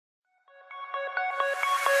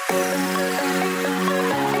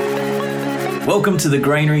Welcome to the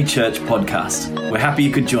Granary Church podcast. We're happy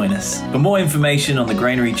you could join us. For more information on the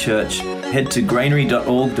Granary Church, head to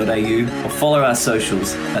granary.org.au or follow our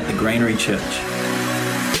socials at the Granary Church.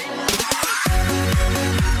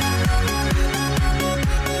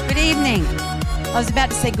 Good evening. I was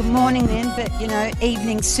about to say good morning then, but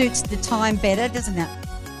evening suits the time better, doesn't it?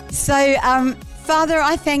 So, Father,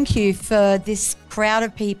 I thank you for this crowd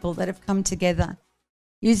of people that have come together,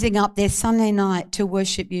 using up their Sunday night to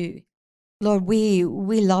worship you. Lord, we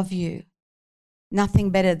love you. Nothing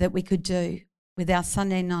better that we could do with our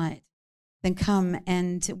Sunday night than come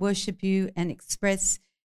and worship you and express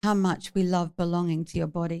how much we love belonging to your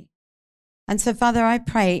body. And so, Father, I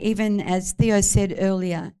pray, even as Theo said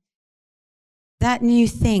earlier, that new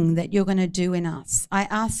thing that you're going to do in us, I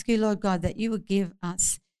ask you, Lord God, that you would give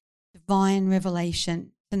us divine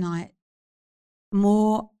revelation tonight,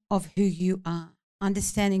 more of who you are,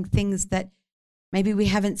 understanding things that maybe we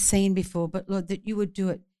haven't seen before, but Lord, that you would do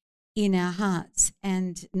it in our hearts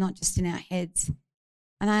and not just in our heads.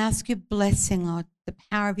 And I ask your blessing, Lord, the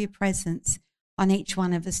power of your presence on each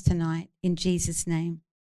one of us tonight, in Jesus' name.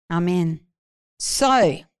 Amen.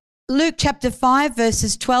 So, Luke chapter 5,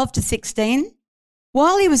 verses 12 to 16.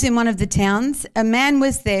 While he was in one of the towns, a man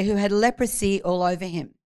was there who had leprosy all over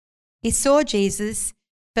him. He saw Jesus,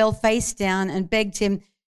 fell face down and begged him,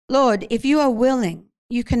 "Lord, if you are willing,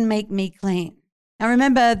 you can make me clean." Now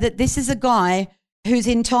remember that this is a guy whose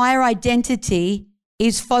entire identity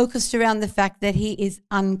is focused around the fact that he is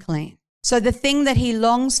unclean. So the thing that he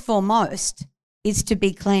longs for most is to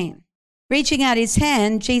be clean. Reaching out his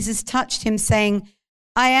hand, Jesus touched him, saying,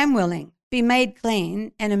 "I am willing, be made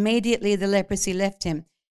clean." And immediately the leprosy left him.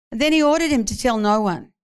 And then he ordered him to tell no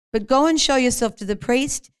one, but go and show yourself to the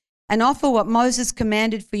priest and offer what Moses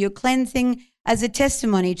commanded for your cleansing as a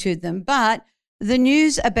testimony to them. But the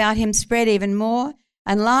news about him spread even more,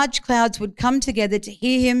 and large crowds would come together to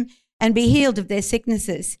hear him and be healed of their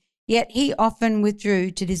sicknesses. Yet he often withdrew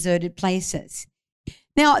to deserted places.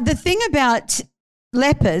 Now, the thing about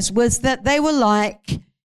lepers was that they were like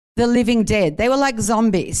the living dead. They were like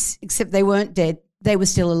zombies, except they weren't dead. They were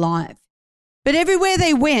still alive. But everywhere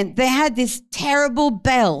they went, they had this terrible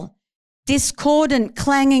bell, discordant,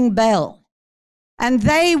 clanging bell, and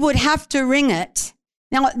they would have to ring it.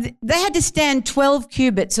 Now, they had to stand 12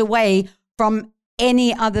 cubits away from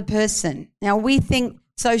any other person. Now, we think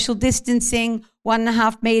social distancing,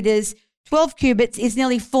 1.5 meters, 12 cubits is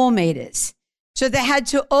nearly 4 meters. So they had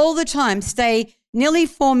to all the time stay nearly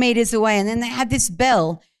 4 meters away, and then they had this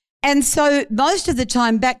bell. And so most of the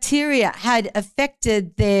time, bacteria had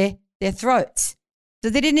affected their throats. So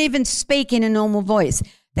they didn't even speak in a normal voice.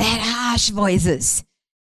 They had harsh voices.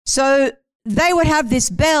 So they would have this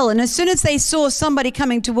bell, and as soon as they saw somebody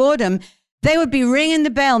coming toward them, they would be ringing the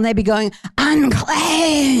bell and they'd be going,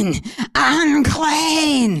 "Unclean,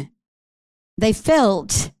 unclean." They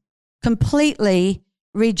felt completely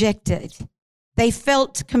rejected. They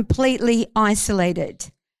felt completely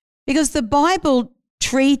isolated because the Bible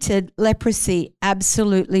treated leprosy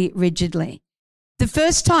absolutely rigidly. The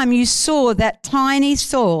first time you saw that tiny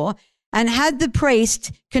sore and had the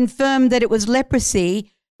priest confirm that it was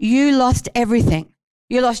leprosy, you lost everything.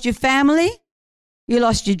 You lost your family, you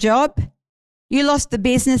lost your job, you lost the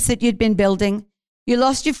business that you'd been building, you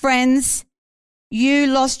lost your friends, you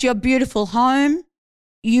lost your beautiful home.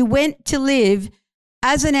 You went to live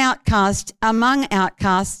as an outcast among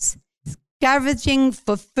outcasts, scavenging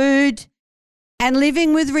for food and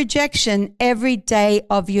living with rejection every day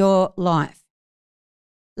of your life.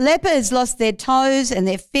 Lepers lost their toes and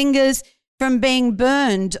their fingers from being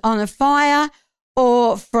burned on a fire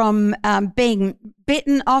or from being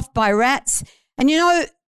bitten off by rats. And you know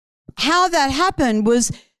how that happened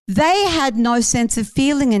was they had no sense of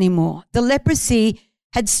feeling anymore. The leprosy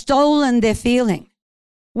had stolen their feeling.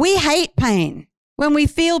 We hate pain. When we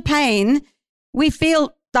feel pain, we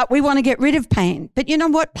feel that we want to get rid of pain. But you know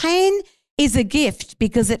what? Pain is a gift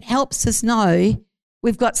because it helps us know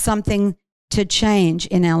we've got something to change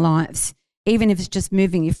in our lives, even if it's just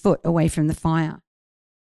moving your foot away from the fire.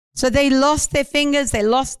 So they lost their fingers, they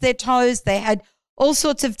lost their toes, they had all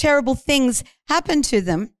sorts of terrible things happen to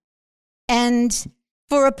them. And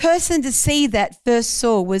for a person to see that first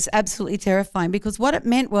sore was absolutely terrifying, because what it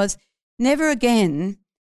meant was never again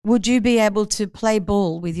would you be able to play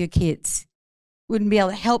ball with your kids, wouldn't be able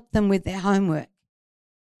to help them with their homework.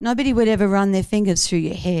 Nobody would ever run their fingers through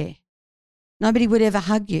your hair. Nobody would ever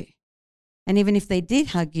hug you. And even if they did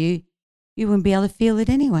hug you, you wouldn't be able to feel it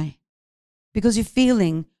anyway, because your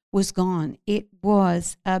feeling was gone. It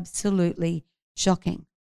was absolutely shocking.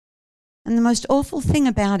 And the most awful thing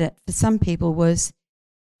about it for some people was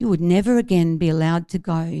you would never again be allowed to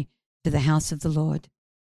go to the house of the Lord.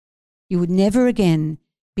 You would never again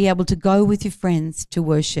be able to go with your friends to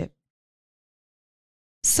worship.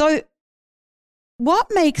 So what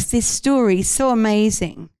makes this story so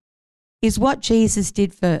amazing is what Jesus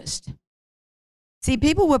did first. See,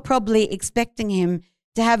 people were probably expecting him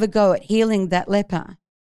to have a go at healing that leper.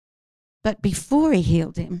 But before he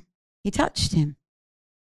healed him, he touched him.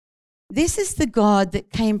 This is the God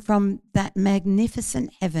that came from that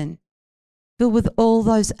magnificent heaven, filled with all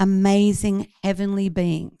those amazing heavenly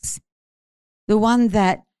beings. The one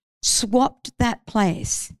that swapped that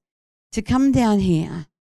place to come down here,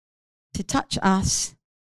 to touch us,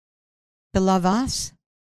 to love us,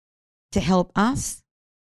 to help us,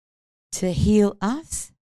 to heal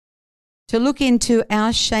us, to look into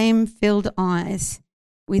our shame-filled eyes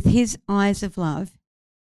with his eyes of love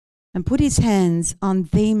and put his hands on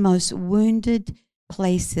the most wounded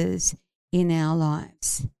places in our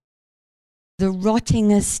lives, the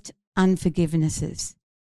rottingest unforgivenesses,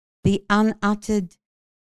 the unuttered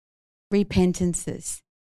repentances,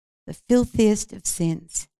 the filthiest of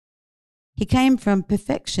sins. He came from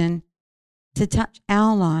perfection to touch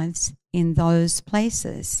our lives in those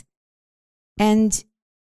places. And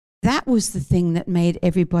that was the thing that made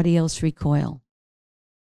everybody else recoil.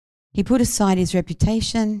 He put aside his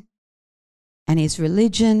reputation and his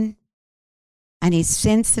religion and his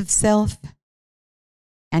sense of self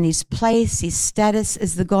and his place, his status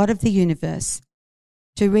as the God of the universe,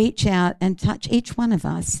 to reach out and touch each one of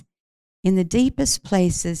us in the deepest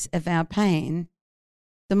places of our pain,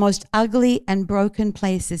 the most ugly and broken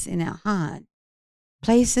places in our heart,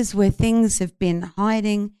 places where things have been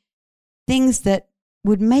hiding, things that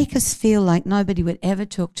would make us feel like nobody would ever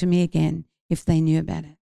talk to me again if they knew about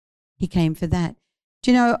it. He came for that.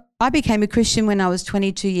 Do you know, I became a Christian when I was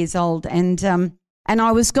 22 years old, and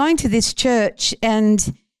I was going to this church,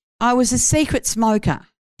 and I was a secret smoker.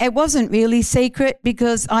 It wasn't really secret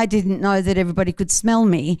because I didn't know that everybody could smell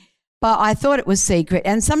me, but I thought it was secret.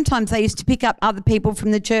 And sometimes I used to pick up other people from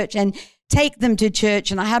the church and take them to church,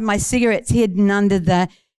 and I had my cigarettes hidden under the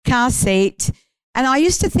car seat. And I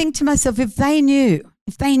used to think to myself, if they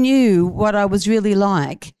knew what I was really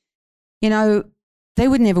like, you know, they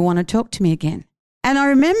would never want to talk to me again. And I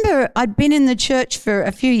remember I'd been in the church for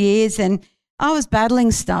a few years and I was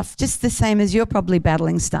battling stuff, just the same as you're probably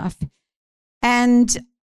battling stuff. And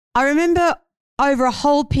I remember over a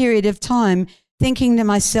whole period of time thinking to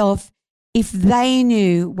myself, if they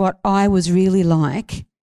knew what I was really like,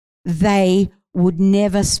 they would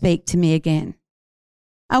never speak to me again.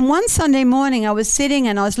 And one Sunday morning I was sitting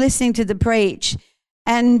and I was listening to the preach,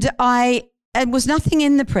 and it was nothing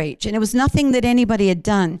in the preach and it was nothing that anybody had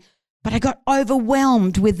done, but I got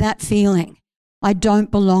overwhelmed with that feeling. I don't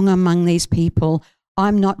belong among these people.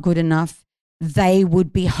 I'm not good enough. They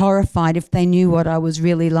would be horrified if they knew what I was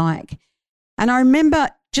really like. And I remember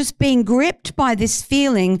just being gripped by this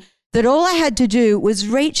feeling that all I had to do was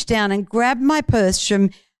reach down and grab my purse from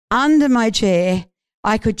under my chair.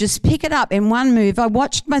 I could just pick it up in one move. I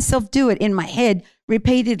watched myself do it in my head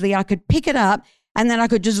repeatedly. I could pick it up and then I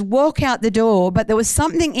could just walk out the door. But there was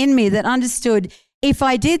something in me that understood if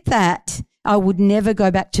I did that, I would never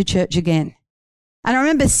go back to church again. And I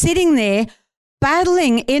remember sitting there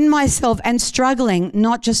battling in myself and struggling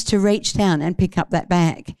not just to reach down and pick up that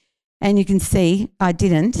bag. And you can see I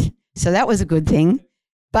didn't. So that was a good thing.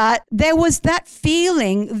 But there was that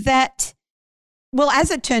feeling that, well,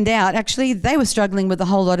 as it turned out, actually, they were struggling with a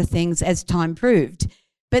whole lot of things as time proved.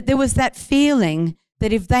 But there was that feeling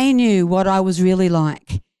that if they knew what I was really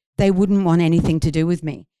like, they wouldn't want anything to do with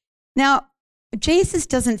me. Now, Jesus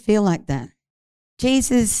doesn't feel like that.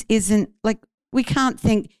 Jesus isn't like, we can't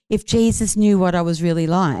think if Jesus knew what I was really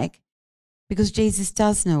like, because Jesus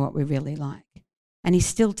does know what we're really like, and he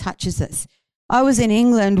still touches us. I was in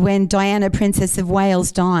England when Diana, Princess of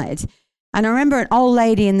Wales, died. And I remember an old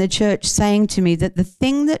lady in the church saying to me that the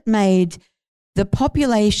thing that made the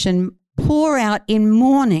population pour out in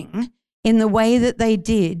mourning in the way that they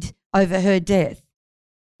did over her death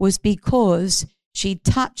was because she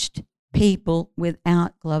touched people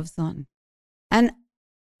without gloves on. And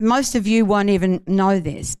most of you won't even know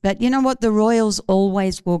this, but you know what? The royals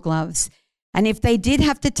always wore gloves. And if they did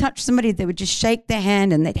have to touch somebody, they would just shake their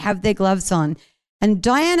hand and they'd have their gloves on. And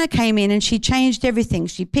Diana came in and she changed everything.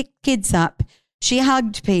 She picked kids up. She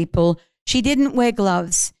hugged people. She didn't wear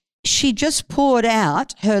gloves. She just poured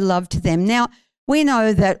out her love to them. Now, we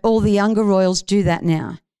know that all the younger royals do that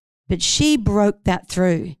now, but she broke that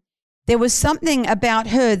through. There was something about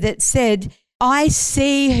her that said, I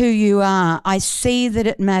see who you are. I see that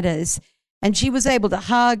it matters. And she was able to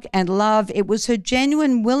hug and love. It was her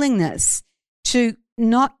genuine willingness to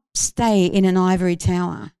not stay in an ivory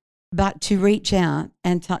tower, but to reach out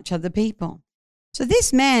and touch other people. So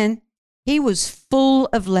this man, he was full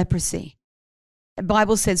of leprosy. The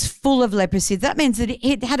Bible says full of leprosy. That means that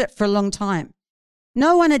he'd had it for a long time.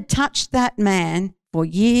 No one had touched that man for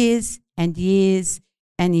years and years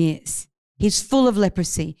and years. He's full of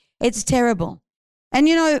leprosy. It's terrible. And,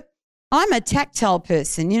 you know, I'm a tactile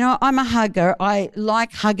person. You know, I'm a hugger. I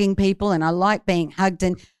like hugging people and I like being hugged.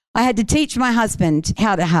 And I had to teach my husband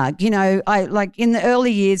how to hug. You know, I like in the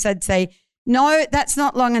early years, I'd say, no, that's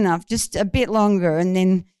not long enough, just a bit longer. And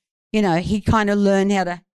then, you know, he kind of learned how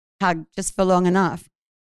to hug just for long enough.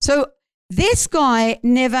 So this guy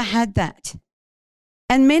never had that.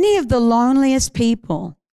 And many of the loneliest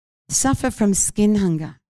people suffer from skin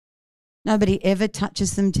hunger. Nobody ever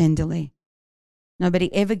touches them tenderly.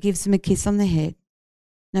 Nobody ever gives them a kiss on the head.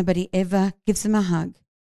 Nobody ever gives them a hug.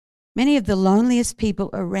 Many of the loneliest people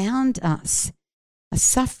around us are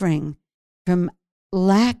suffering from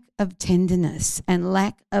lack of tenderness and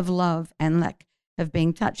lack of love and lack of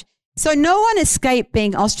being touched. So no one escaped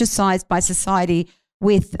being ostracized by society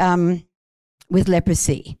with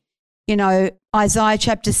leprosy. You know, Isaiah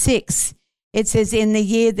chapter 6, it says, in the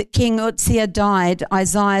year that King Uzziah died,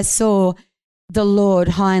 Isaiah saw the Lord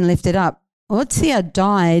high and lifted up. Uzziah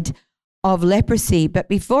died of leprosy, but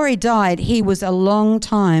before he died, he was a long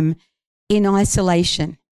time in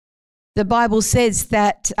isolation. The Bible says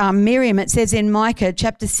that Miriam, it says in Micah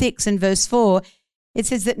chapter 6 and verse 4, it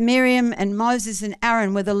says that Miriam and Moses and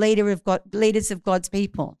Aaron were the leaders of God's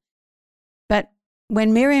people. But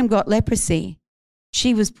when Miriam got leprosy,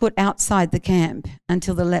 she was put outside the camp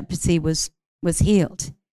until the leprosy was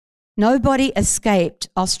healed. Nobody escaped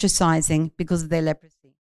ostracizing because of their leprosy.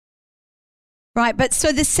 Right, but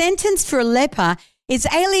so the sentence for a leper is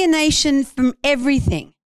alienation from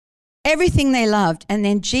everything they loved. And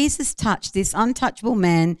then Jesus touched this untouchable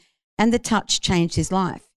man, and the touch changed his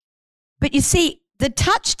life. But you see, the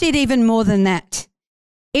touch did even more than that.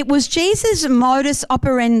 It was Jesus' modus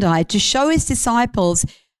operandi to show his disciples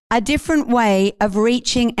a different way of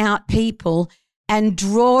reaching out people and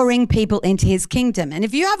drawing people into his kingdom. And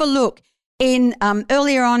if you have a look in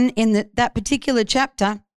earlier on in that particular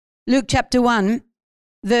chapter, Luke chapter 5,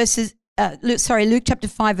 verse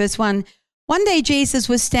 1, one day Jesus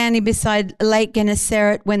was standing beside Lake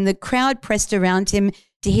Gennesaret when the crowd pressed around him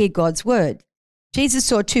to hear God's word. Jesus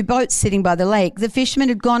saw two boats sitting by the lake. The fishermen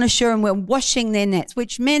had gone ashore and were washing their nets,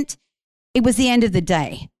 which meant it was the end of the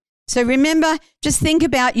day. So remember, just think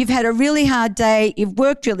about, you've had a really hard day, you've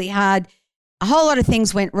worked really hard, a whole lot of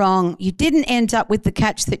things went wrong, you didn't end up with the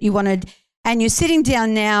catch that you wanted, and you're sitting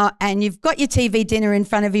down now and you've got your TV dinner in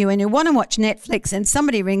front of you and you want to watch Netflix, and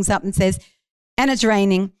somebody rings up and says, and it's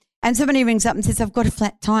raining, and somebody rings up and says, I've got a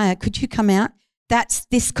flat tire, could you come out? That's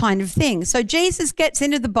this kind of thing. So Jesus gets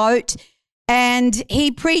into the boat and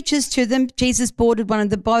he preaches to them. Jesus boarded one of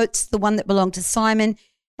the boats, the one that belonged to Simon,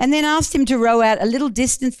 and then asked him to row out a little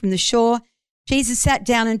distance from the shore. Jesus sat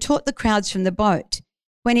down and taught the crowds from the boat.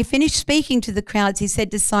 When he finished speaking to the crowds, he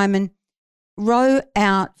said to Simon, row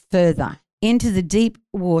out further into the deep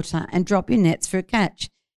water and drop your nets for a catch.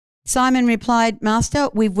 Simon replied, Master,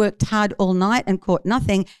 we've worked hard all night and caught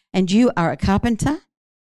nothing, and you are a carpenter.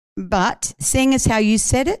 But seeing as how you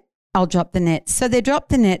said it, I'll drop the nets. So they dropped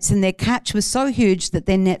the nets, and their catch was so huge that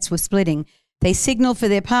their nets were splitting. They signaled for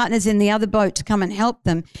their partners in the other boat to come and help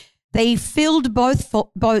them. They filled both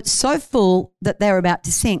boats so full that they were about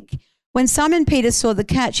to sink. When Simon Peter saw the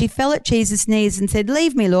catch, he fell at Jesus' knees and said,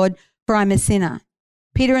 Leave me, Lord, for I'm a sinner.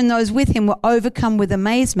 Peter and those with him were overcome with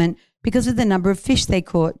amazement because of the number of fish they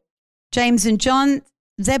caught. James and John,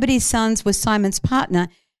 Zebedee's sons, were Simon's partner,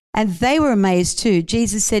 and they were amazed too.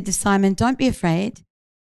 Jesus said to Simon, Don't be afraid.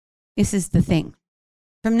 This is the thing.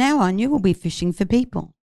 From now on, you will be fishing for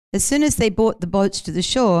people. As soon as they brought the boats to the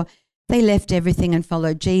shore, they left everything and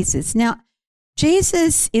followed Jesus. Now,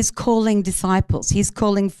 Jesus is calling disciples. He's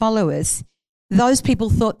calling followers. Those people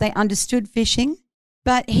thought they understood fishing,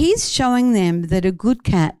 but he's showing them that a good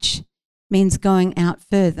catch means going out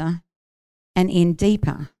further and in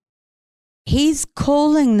deeper. He's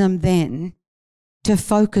calling them then to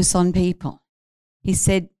focus on people. He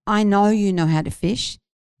said, I know you know how to fish,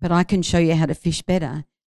 but I can show you how to fish better.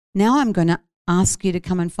 Now I'm going to ask you to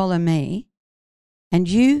come and follow me, and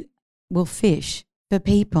you will fish for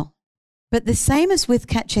people. But the same as with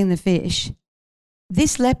catching the fish,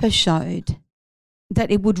 this leper showed that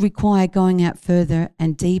it would require going out further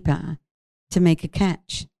and deeper to make a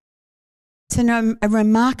catch. It's a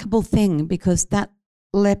remarkable thing, because that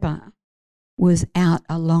leper was out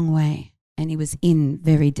a long way and he was in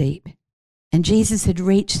very deep. And Jesus had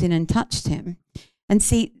reached in and touched him. And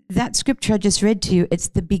see, that scripture I just read to you, it's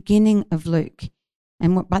the beginning of Luke.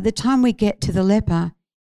 And by the time we get to the leper,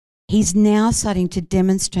 he's now starting to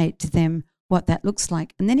demonstrate to them what that looks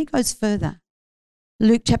like. And then he goes further.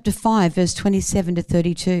 Luke chapter 5, verse 27 to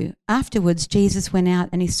 32. Afterwards, Jesus went out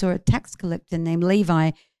and he saw a tax collector named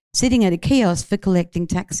Levi sitting at a kiosk for collecting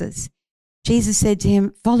taxes. Jesus said to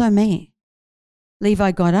him, "Follow me."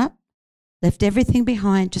 Levi got up, left everything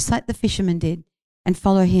behind, just like the fisherman did, and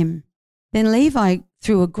followed him. Then Levi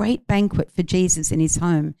threw a great banquet for Jesus in his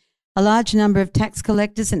home. A large number of tax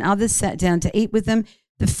collectors and others sat down to eat with them.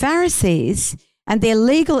 The Pharisees and their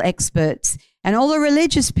legal experts and all the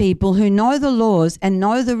religious people who know the laws and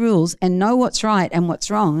know the rules and know what's right and what's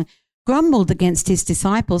wrong grumbled against his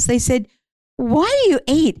disciples. They said, "Why do you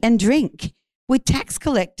eat and drink with tax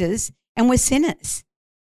collectors and with sinners?"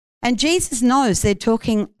 And Jesus knows they're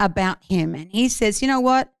talking about him. And he says, you know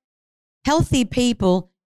what? Healthy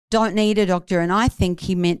people don't need a doctor. And I think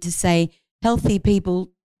he meant to say healthy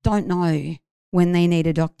people don't know when they need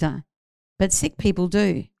a doctor, but sick people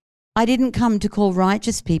do. I didn't come to call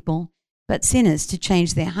righteous people, but sinners to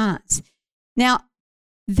change their hearts. Now,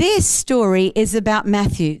 this story is about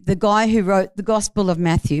Matthew, the guy who wrote the Gospel of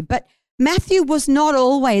Matthew. But Matthew was not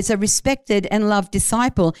always a respected and loved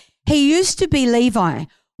disciple. He used to be Levi,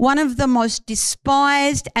 one of the most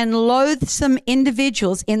despised and loathsome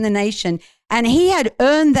individuals in the nation. And he had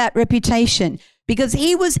earned that reputation because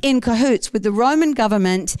he was in cahoots with the Roman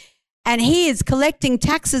government and he is collecting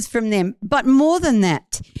taxes from them. But more than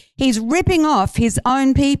that, he's ripping off his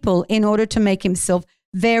own people in order to make himself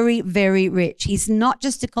very, very rich. He's not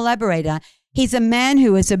just a collaborator. He's a man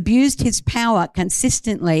who has abused his power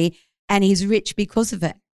consistently and he's rich because of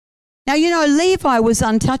it. Now, you know, Levi was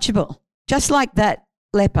untouchable, just like that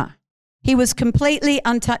leper. He was completely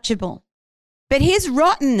untouchable. But his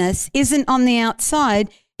rottenness isn't on the outside,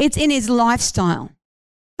 it's in his lifestyle.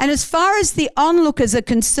 And as far as the onlookers are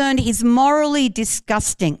concerned, he's morally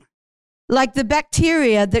disgusting. Like the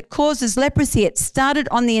bacteria that causes leprosy, it started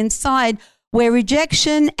on the inside where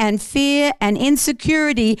rejection and fear and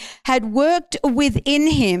insecurity had worked within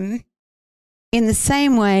him in the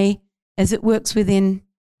same way as it works within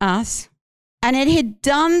us. And it had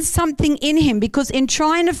done something in him because in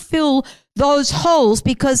trying to fill those holes,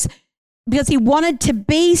 because he wanted to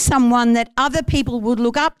be someone that other people would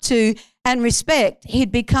look up to and respect,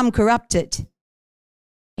 he'd become corrupted.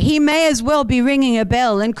 He may as well be ringing a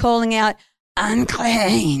bell and calling out,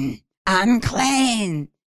 "Unclean, unclean."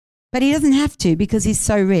 But he doesn't have to because he's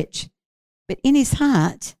so rich. But in his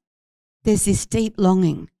heart, there's this deep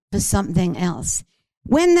longing for something else.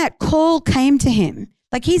 When that call came to him,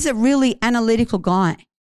 like he's a really analytical guy.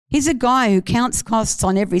 He's a guy who counts costs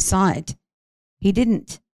on every side. He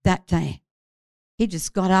didn't that day. He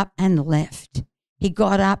just got up and left. He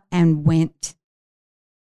got up and went.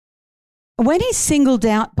 When he's singled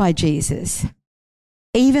out by Jesus,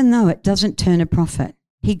 even though it doesn't turn a profit,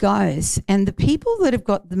 he goes. And the people that have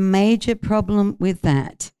got the major problem with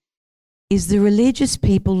that is the religious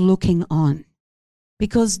people looking on,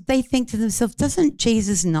 because they think to themselves, doesn't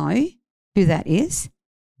Jesus know who that is?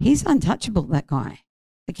 He's untouchable, that guy.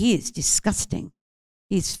 Like, he is disgusting.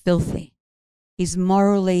 He's filthy. He's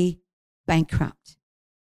morally bankrupt.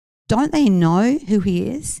 Don't they know who he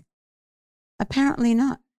is? Apparently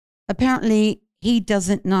not. Apparently he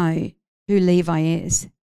doesn't know who Levi is.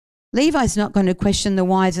 Levi's not going to question the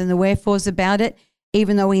whys and the wherefores about it,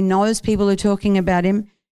 even though he knows people are talking about him,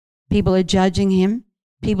 people are judging him,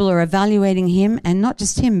 people are evaluating him, and not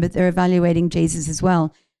just him, but they're evaluating Jesus as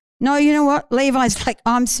well. No, you know what? Levi's like,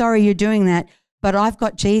 "I'm sorry you're doing that, but I've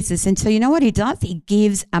got Jesus." And so you know what he does? He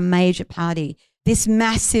gives a major party, this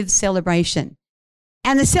massive celebration.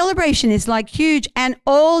 And the celebration is like huge, and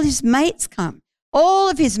all his mates come. All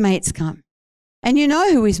of his mates come. And you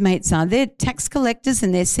know who his mates are. They're tax collectors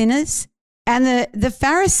and they're sinners. And the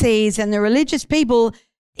Pharisees and the religious people,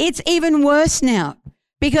 it's even worse now.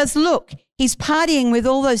 Because look, he's partying with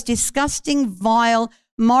all those disgusting, vile,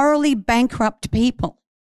 morally bankrupt people.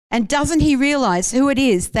 And doesn't he realize who it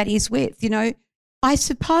is that he's with? You know, I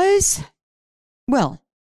suppose, well,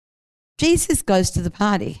 Jesus goes to the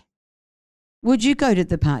party. Would you go to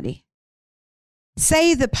the party?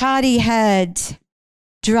 Say the party had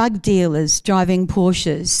drug dealers driving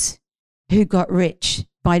Porsches who got rich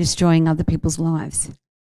by destroying other people's lives.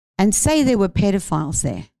 And say there were pedophiles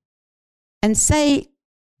there. And say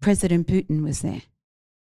President Putin was there.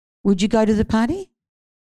 Would you go to the party?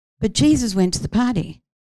 But Jesus went to the party.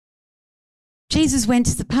 Jesus went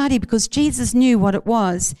to the party because Jesus knew what it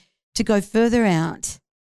was to go further out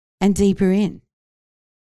and deeper in.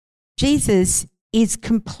 Jesus is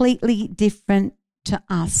completely different to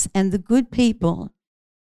us, and the good people,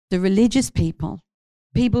 the religious people,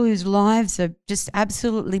 people whose lives are just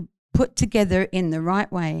absolutely put together in the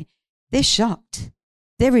right way, they're shocked.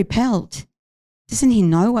 They're repelled. Doesn't he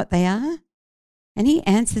know what they are? And he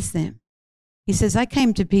answers them. He says, I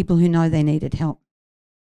came to people who know they needed help.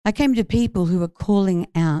 I came to people who are calling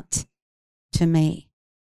out to me.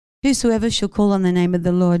 Whosoever shall call on the name of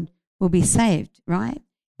the Lord will be saved, right?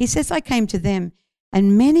 He says, I came to them,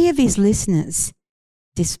 and many of his listeners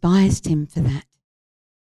despised him for that.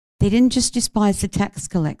 They didn't just despise the tax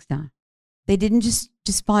collector. They didn't just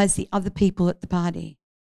despise the other people at the party.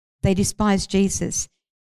 They despised Jesus.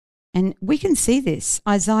 And we can see this.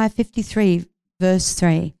 Isaiah 53, verse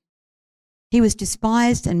 3. He was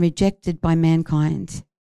despised and rejected by mankind,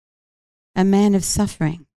 a man of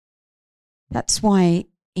suffering. That's why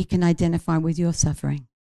he can identify with your suffering.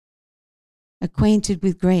 Acquainted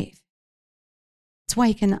with grief. That's why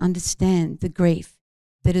he can understand the grief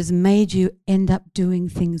that has made you end up doing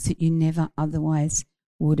things that you never otherwise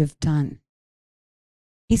would have done.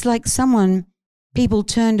 He's like someone people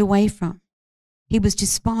turned away from. He was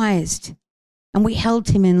despised, and we held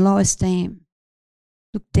him in low esteem,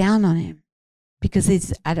 looked down on him because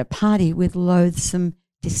he's at a party with loathsome,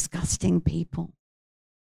 disgusting people.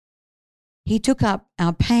 He took up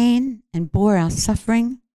our pain and bore our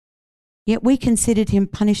suffering, yet we considered him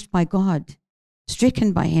punished by God,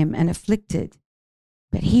 stricken by him and afflicted.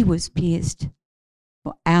 But he was pierced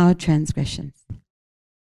for our transgressions.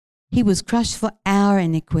 He was crushed for our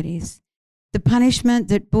iniquities. The punishment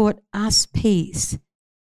that brought us peace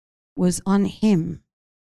was on him,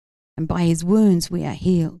 and by his wounds we are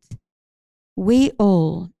healed. We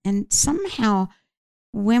all, and somehow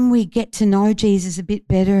when we get to know Jesus a bit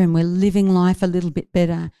better and we're living life a little bit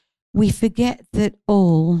better, we forget that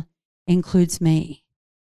all includes me.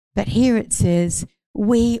 But here it says,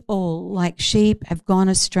 we all, like sheep, have gone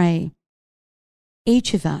astray.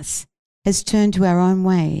 Each of us has turned to our own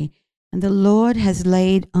way, and the Lord has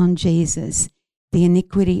laid on Jesus the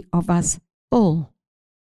iniquity of us all,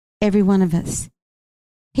 every one of us.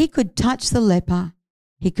 He could touch the leper.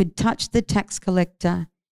 He could touch the tax collector.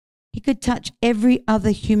 He could touch every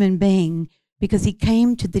other human being because he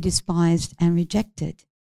came to the despised and rejected.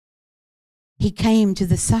 He came to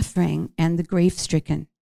the suffering and the grief-stricken.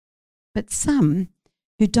 But some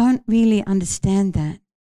who don't really understand that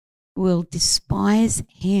will despise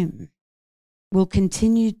him, will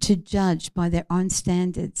continue to judge by their own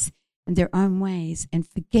standards and their own ways and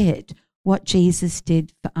forget what Jesus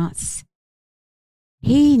did for us.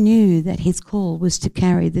 He knew that his call was to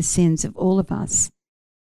carry the sins of all of us.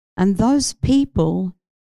 And those people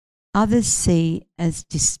others see as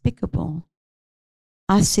despicable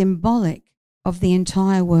are symbolic of the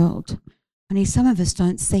entire world. Only some of us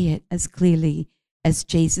don't see it as clearly as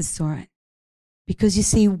Jesus saw it. Because you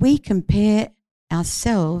see, we compare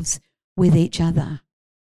ourselves with each other.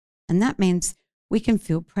 And that means we can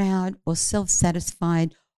feel proud or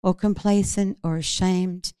self-satisfied or complacent or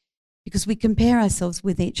ashamed because we compare ourselves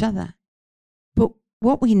with each other. But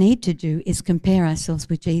what we need to do is compare ourselves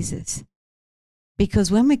with Jesus.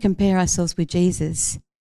 Because when we compare ourselves with Jesus,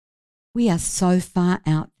 we are so far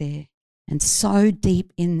out there and so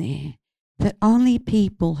deep in there that only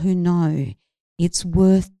people who know it's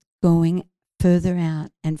worth going further out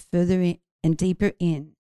and further in and deeper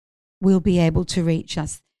in will be able to reach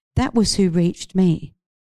us. That was who reached me.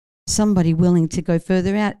 Somebody willing to go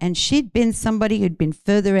further out, and she'd been somebody who'd been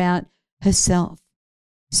further out herself.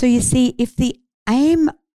 So you see, if the aim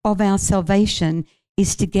of our salvation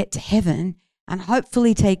is to get to heaven and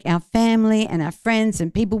hopefully take our family and our friends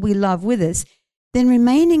and people we love with us, then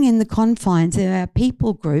remaining in the confines of our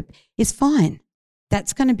people group is fine.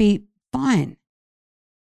 That's going to be fine.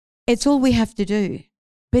 It's all we have to do.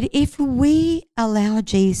 But if we allow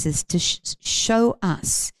Jesus to show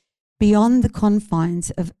us beyond the confines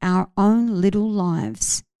of our own little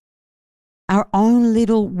lives, our own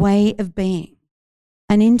little way of being,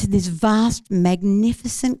 and into this vast,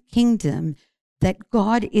 magnificent kingdom that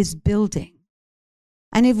God is building,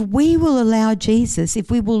 and if we will allow Jesus, if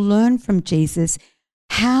we will learn from Jesus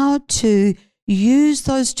how to use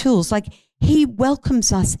those tools, like he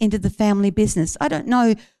welcomes us into the family business. I don't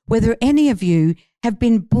know whether any of you have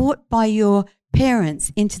been brought by your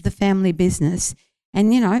parents into the family business.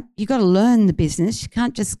 And, you got to learn the business. You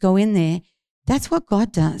can't just go in there. That's what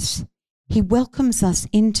God does. He welcomes us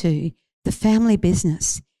into the family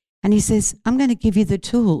business. And he says, I'm going to give you the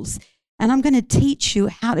tools and I'm going to teach you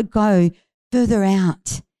how to go further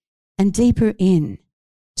out and deeper in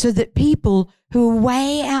so that people who are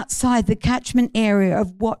way outside the catchment area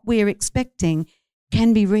of what we're expecting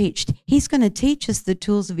can be reached. He's going to teach us the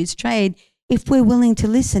tools of his trade if we're willing to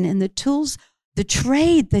listen. And the tools, the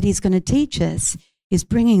trade that he's going to teach us is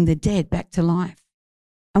bringing the dead back to life.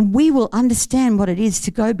 And we will understand what it is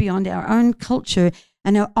to go beyond our own culture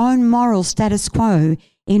and our own moral status quo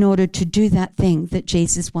in order to do that thing that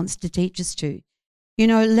Jesus wants to teach us to. You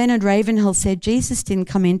know, Leonard Ravenhill said Jesus didn't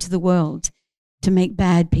come into the world to make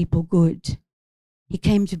bad people good. He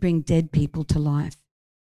came to bring dead people to life.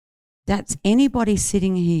 That's anybody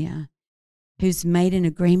sitting here who's made an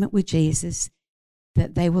agreement with Jesus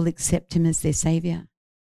that they will accept him as their Savior.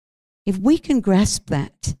 If we can grasp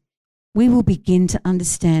that, we will begin to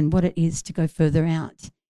understand what it is to go further out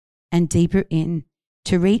and deeper in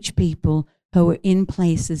to reach people who are in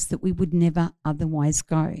places that we would never otherwise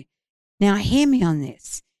go. Now, hear me on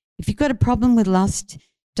this. If you've got a problem with lust,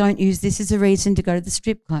 don't use this as a reason to go to the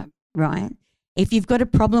strip club, right? If you've got a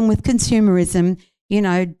problem with consumerism, you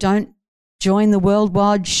know, don't join the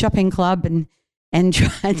worldwide shopping club and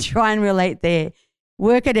try and relate there.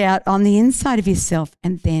 Work it out on the inside of yourself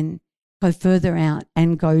and then go further out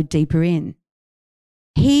and go deeper in.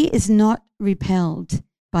 He is not repelled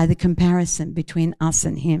by the comparison between us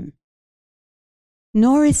and him,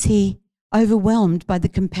 nor is he overwhelmed by the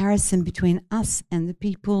comparison between us and the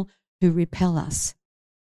people who repel us.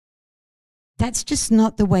 That's just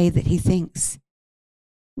not the way that he thinks.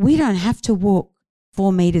 We don't have to walk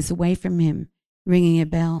 4 meters away from him, ringing a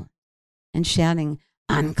bell and shouting,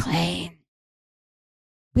 unclean.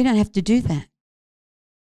 We don't have to do that.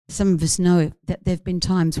 Some of us know that there have been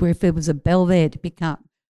times where if there was a bell there to pick up,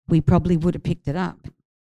 we probably would have picked it up.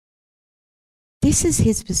 This is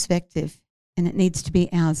his perspective, and it needs to be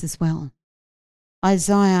ours as well.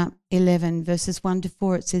 Isaiah 11, verses 1 to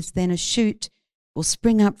 4, it says, then a shoot will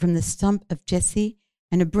spring up from the stump of Jesse,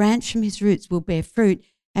 and a branch from his roots will bear fruit.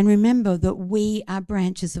 And remember that we are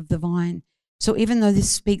branches of the vine. So even though this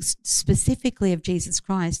speaks specifically of Jesus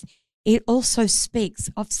Christ, it also speaks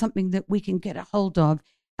of something that we can get a hold of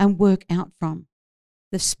and work out from.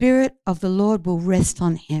 The Spirit of the Lord will rest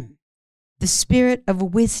on him. The Spirit of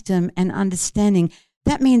wisdom and understanding.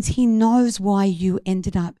 That means he knows why you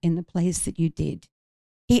ended up in the place that you did.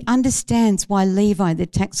 He understands why Levi, the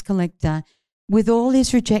tax collector, with all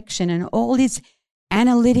his rejection and all his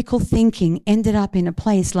analytical thinking, ended up in a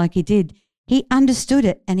place like he did. He understood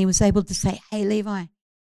it and he was able to say, hey, Levi,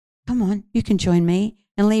 come on, you can join me.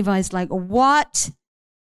 And Levi's like, what?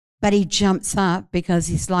 But he jumps up because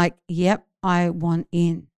he's like, yep, I want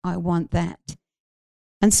in. I want that.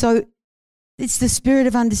 And so it's the spirit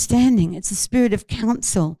of understanding. It's the spirit of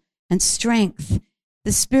counsel and strength,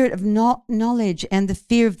 the spirit of knowledge and the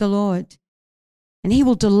fear of the Lord. And he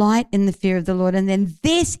will delight in the fear of the Lord. And then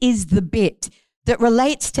this is the bit that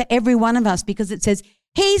relates to every one of us, because it says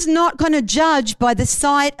he's not going to judge by the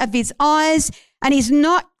sight of his eyes, and he's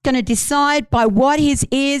not going to decide by what his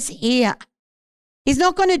ears hear. He's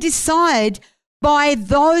not going to decide by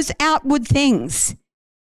those outward things,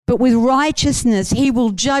 but with righteousness he will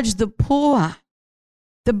judge the poor,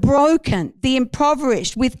 the broken, the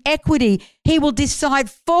impoverished. With equity he will decide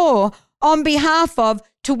for, on behalf of,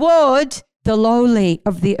 toward the lowly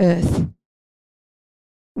of the earth.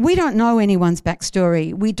 We don't know anyone's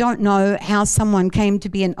backstory. We don't know how someone came to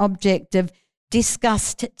be an object of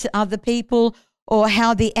disgust to other people, or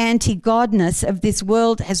how the anti-godness of this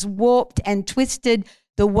world has warped and twisted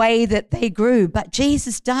the way that they grew. But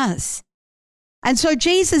Jesus does. And so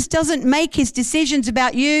Jesus doesn't make his decisions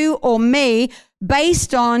about you or me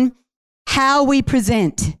based on how we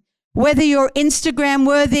present, whether you're Instagram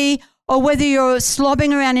worthy or whether you're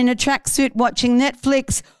slobbing around in a tracksuit watching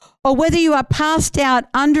Netflix, or whether you are passed out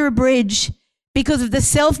under a bridge because of the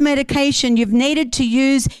self-medication you've needed to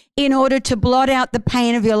use in order to blot out the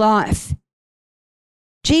pain of your life.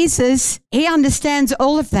 Jesus, he understands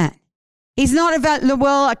all of that. He's not about,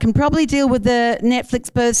 well, I can probably deal with the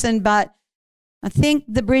Netflix person, but I think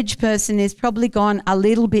the bridge person has probably gone a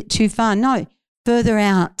little bit too far. No, further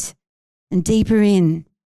out and deeper in.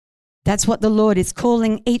 That's what the Lord is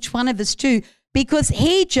calling each one of us to, because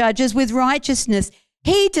he judges with righteousness.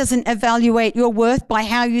 He doesn't evaluate your worth by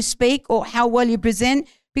how you speak or how well you present,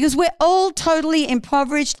 because we're all totally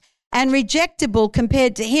impoverished and rejectable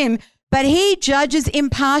compared to him. But he judges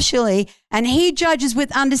impartially, and he judges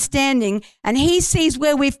with understanding, and he sees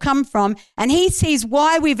where we've come from, and he sees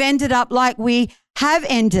why we've ended up like we have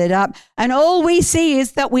ended up, and all we see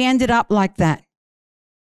is that we ended up like that.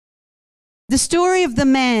 The story of the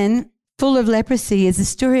man full of leprosy is the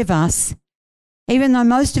story of us. Even though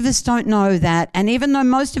most of us don't know that, and even though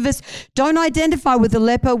most of us don't identify with the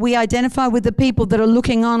leper, we identify with the people that are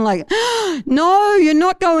looking on like, oh, no, you're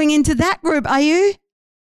not going into that group, are you?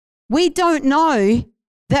 We don't know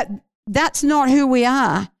that that's not who we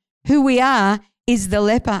are. Who we are is the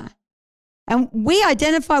leper. And we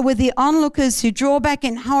identify with the onlookers who draw back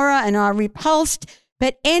in horror and are repulsed.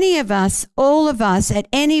 But any of us, all of us, at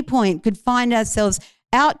any point could find ourselves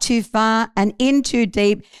out too far and in too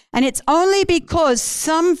deep. And it's only because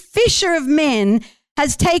some fisher of men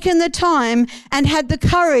has taken the time and had the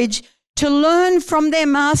courage to learn from their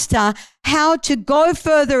master how to go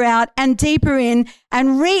further out and deeper in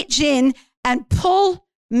and reach in and pull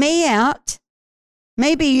me out,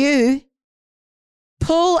 maybe you,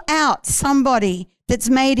 pull out somebody that's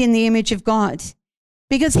made in the image of God,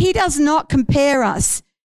 because he does not compare us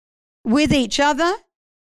with each other.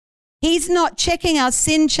 He's not checking our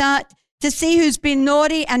sin chart to see who's been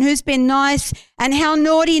naughty and who's been nice and how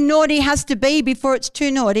naughty has to be before it's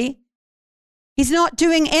too naughty. He's not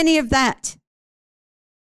doing any of that.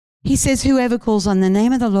 He says, whoever calls on the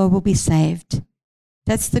name of the Lord will be saved.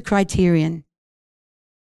 That's the criterion.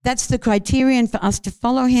 That's the criterion for us to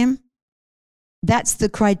follow him. That's the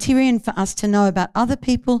criterion for us to know about other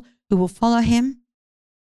people who will follow him.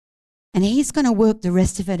 And he's going to work the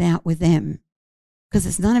rest of it out with them because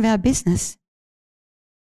it's none of our business.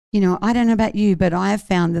 You know, I don't know about you, but I have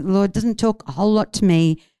found that the Lord doesn't talk a whole lot to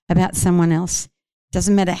me about someone else.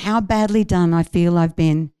 Doesn't matter how badly done I feel I've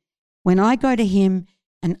been. When I go to him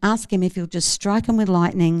and ask him if he'll just strike him with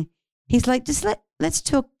lightning, he's like, just let's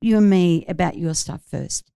talk you and me about your stuff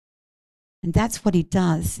first. And that's what he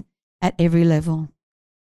does at every level.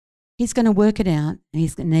 He's going to work it out and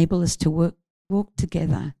he's going to enable us to walk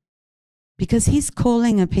together because he's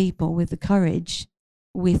calling a people with the courage,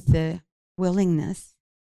 with the willingness,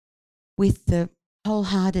 with the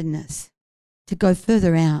wholeheartedness to go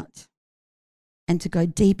further out and to go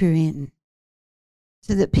deeper in,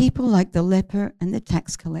 so that people like the leper and the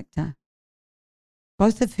tax collector,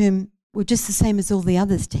 both of whom were just the same as all the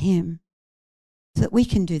others to him, so that we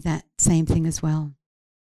can do that same thing as well.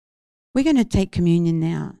 We're going to take communion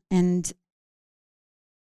now, and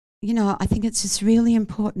you know, I think it's just really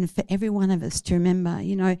important for every one of us to remember,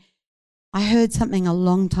 you know, I heard something a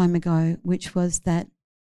long time ago, which was that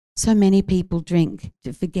so many people drink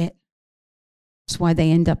to forget. That's why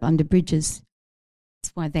they end up under bridges.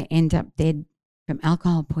 That's why they end up dead from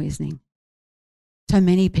alcohol poisoning. So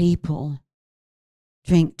many people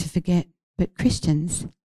drink to forget, but Christians,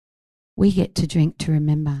 we get to drink to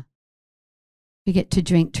remember. We get to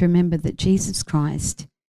drink to remember that Jesus Christ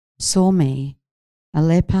saw me, a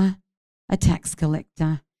leper, a tax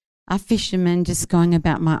collector, a fisherman just going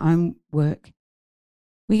about my own work.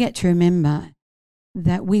 We get to remember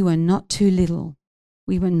that we were not too little,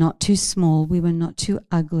 we were not too small, we were not too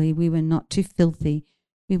ugly, we were not too filthy,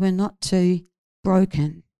 we were not too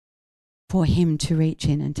broken for him to reach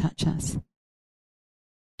in and touch us.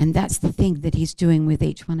 And that's the thing that he's doing with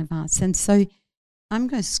each one of us. And so I'm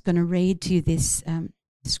just going to read to you this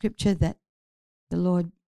scripture that the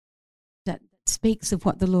Lord, that speaks of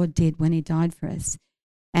what the Lord did when he died for us.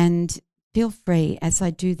 And feel free as I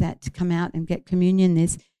do that to come out and get communion.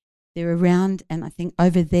 They're around, and I think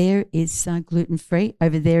over there is gluten-free.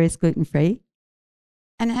 Over there is gluten-free.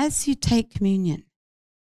 And as you take communion,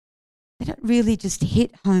 let it really just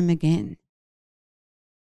hit home again.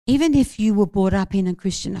 Even if you were brought up in a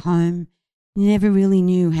Christian home, you never really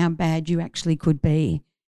knew how bad you actually could be.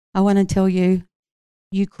 I want to tell you,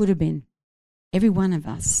 you could have been. Every one of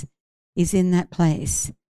us is in that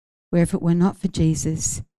place where if it were not for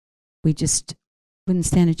Jesus, we just wouldn't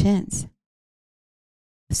stand a chance.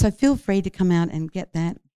 So feel free to come out and get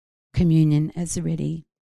that communion as ready.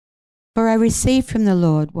 For I received from the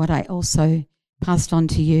Lord what I also passed on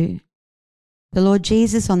to you. The Lord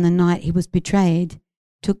Jesus, on the night he was betrayed,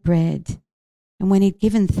 took bread, and when he'd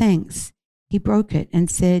given thanks, he broke it and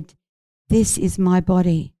said, "This is my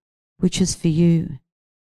body, which is for you.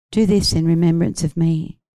 Do this in remembrance of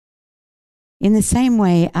me." In the same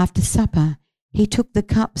way, after supper, he took the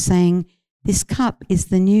cup, saying, "This cup is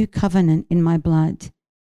the new covenant in my blood.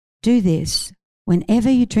 Do this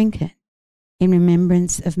whenever you drink it in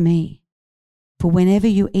remembrance of me. For whenever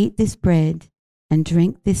you eat this bread and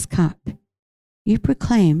drink this cup, you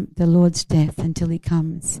proclaim the Lord's death until he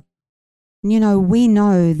comes." And you know, we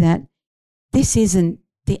know that this isn't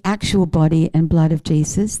the actual body and blood of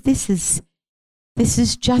Jesus. This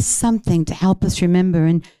is just something to help us remember.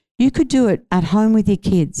 And you could do it at home with your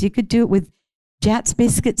kids. You could do it with Jatz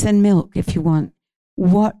biscuits and milk if you want.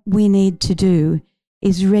 What we need to do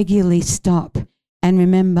is regularly stop and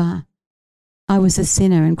remember, I was a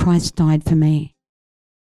sinner and Christ died for me.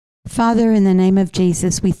 Father, in the name of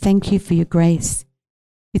Jesus, we thank you for your grace.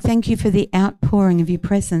 We thank you for the outpouring of your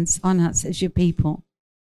presence on us as your people.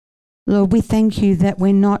 Lord, we thank you that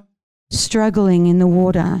we're not struggling in the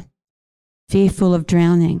water, fearful of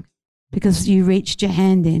drowning, because you reached your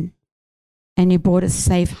hand in. and you brought us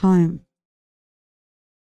safe home.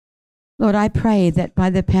 Lord, I pray that by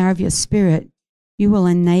the power of your Spirit, you will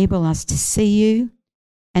enable us to see you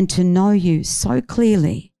and to know you so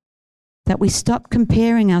clearly that we stop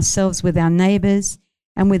comparing ourselves with our neighbours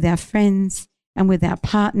and with our friends and with our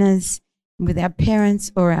partners and with our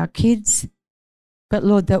parents or our kids. But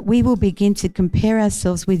Lord, that we will begin to compare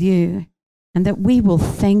ourselves with you and that we will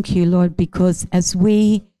thank you, Lord, because as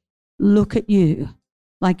we look at you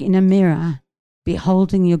like in a mirror,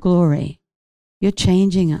 beholding your glory, you're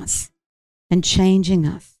changing us and changing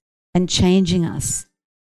us and changing us.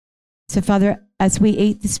 So, Father, as we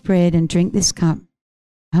eat this bread and drink this cup,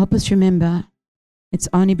 help us remember it's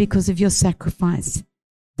only because of your sacrifice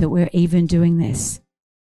that we're even doing this.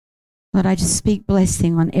 Lord, I just speak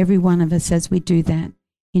blessing on every one of us as we do that.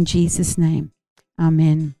 In Jesus' name,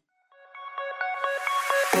 amen.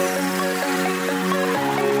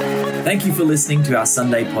 Thank you for listening to our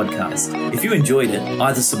Sunday podcast. If you enjoyed it,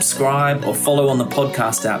 either subscribe or follow on the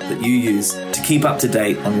podcast app that you use to keep up to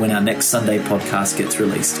date on when our next Sunday podcast gets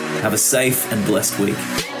released. Have a safe and blessed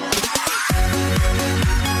week.